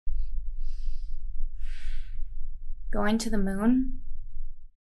Going to the moon?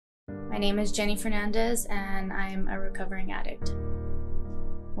 My name is Jennie Fernandez and I'm a recovering addict.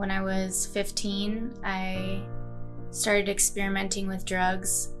 When I was 15, I started experimenting with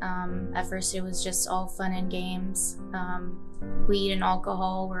drugs. At first it was just all fun and games. Weed and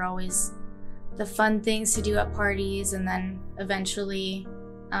alcohol were always the fun things to do at parties, and then eventually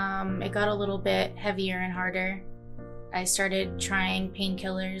it got a little bit heavier and harder. I started trying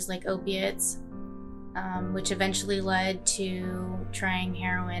painkillers like opiates, which eventually led to trying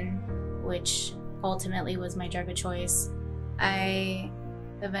heroin, which ultimately was my drug of choice. I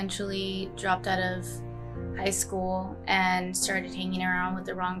eventually dropped out of high school and started hanging around with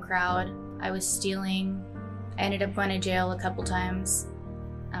the wrong crowd. I was stealing. I ended up going to jail a couple times,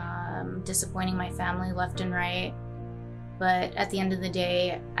 disappointing my family left and right. But at the end of the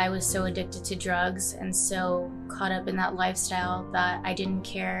day, I was so addicted to drugs and so caught up in that lifestyle that I didn't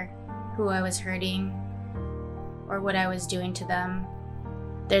care who I was hurting or what I was doing to them.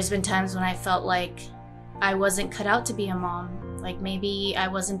 There's been times when I felt like I wasn't cut out to be a mom. Like maybe I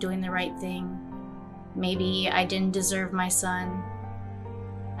wasn't doing the right thing. Maybe I didn't deserve my son.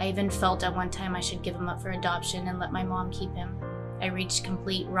 I even felt at one time I should give him up for adoption and let my mom keep him. I reached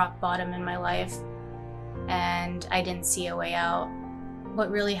complete rock bottom in my life, and I didn't see a way out. What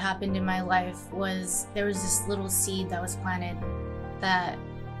really happened in my life was there was this little seed that was planted that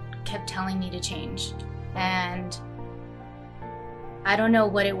kept telling me to change. And I don't know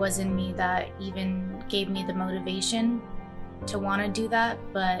what it was in me that even gave me the motivation to want to do that,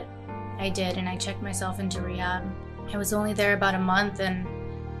 but I did, and I checked myself into rehab. I was only there about a month and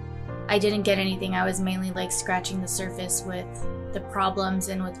I didn't get anything. I was mainly like scratching the surface with the problems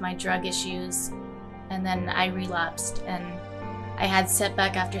and with my drug issues. And then I relapsed and I had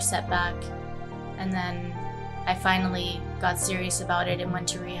setback after setback. And then I finally got serious about it and went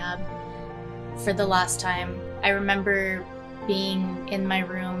to rehab for the last time. I remember being in my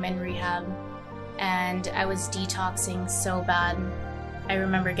room in rehab and I was detoxing so bad. I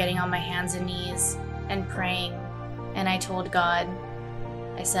remember getting on my hands and knees and praying, and I told God,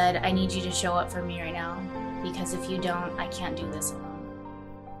 I said, I need you to show up for me right now, because if you don't, I can't do this alone.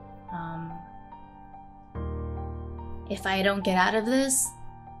 If I don't get out of this,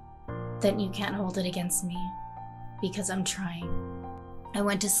 then you can't hold it against me, because I'm trying. I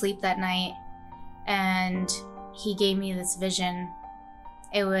went to sleep that night and he gave me this vision.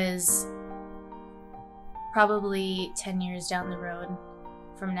 It was probably 10 years down the road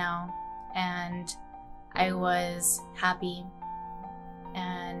from now, and I was happy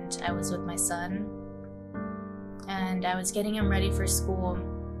and I was with my son and I was getting him ready for school,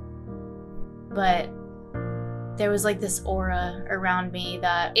 but there was like this aura around me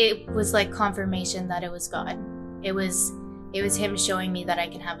that it was like confirmation that it was God. It was him showing me that I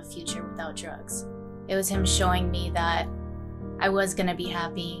can have a future without drugs. It was him showing me that I was gonna be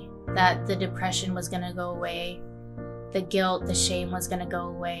happy, that the depression was gonna go away, the guilt, the shame was gonna go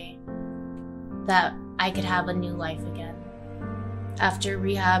away, that I could have a new life again. After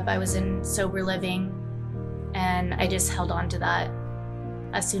rehab, I was in sober living and I just held on to that.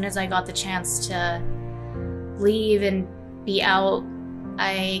 As soon as I got the chance to leave and be out,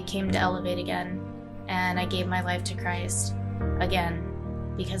 I came to Elevate again and I gave my life to Christ again,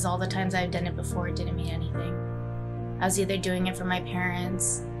 because all the times I've done it before, it didn't mean anything. I was either doing it for my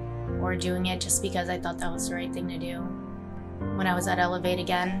parents or doing it just because I thought that was the right thing to do. When I was at Elevate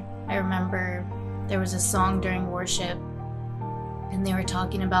again, I remember there was a song during worship and they were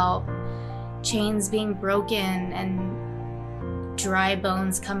talking about chains being broken and dry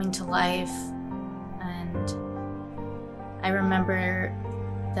bones coming to life. And I remember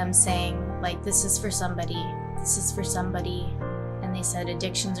them saying, like, this is for somebody, this is for somebody. And they said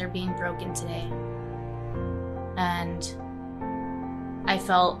addictions are being broken today. And I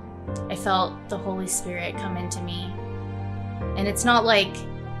felt the Holy Spirit come into me. And it's not like,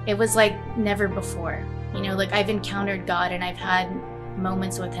 it was like never before. You know, like I've encountered God and I've had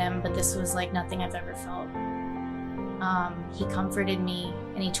moments with him, but this was like nothing I've ever felt. He comforted me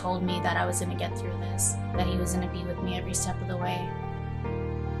and he told me that I was gonna get through this, that he was gonna be with me every step of the way.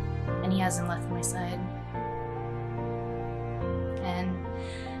 And he hasn't left my side. And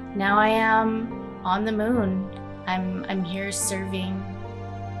now I am on the moon. I'm here serving,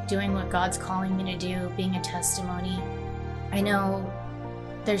 doing what God's calling me to do, being a testimony. I know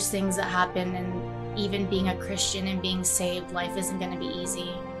there's things that happen, and even being a Christian and being saved, life isn't going to be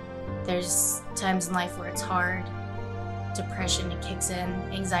easy. There's times in life where it's hard. Depression kicks in,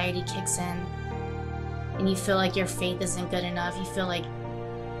 anxiety kicks in, and you feel like your faith isn't good enough. You feel like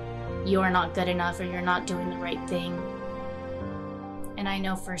you're not good enough or you're not doing the right thing. And I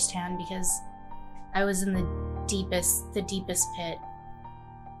know firsthand because I was in the deepest pit.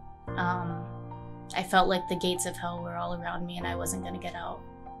 I felt like the gates of hell were all around me and I wasn't gonna get out.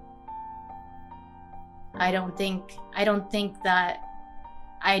 I don't think that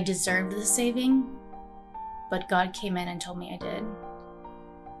I deserved the saving, but God came in and told me I did.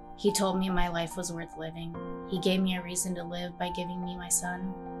 He told me my life was worth living. He gave me a reason to live by giving me my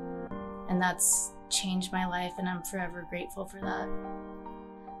son. And that's changed my life, and I'm forever grateful for that.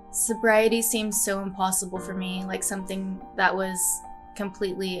 Sobriety seemed so impossible for me, like something that was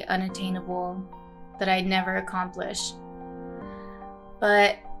completely unattainable, that I'd never accomplish.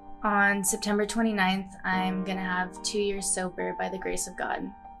 But on September 29th, I'm gonna have 2 years sober by the grace of God.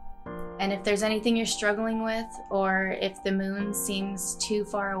 And if there's anything you're struggling with, or if the moon seems too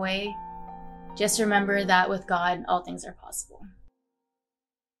far away, just remember that with God, all things are possible.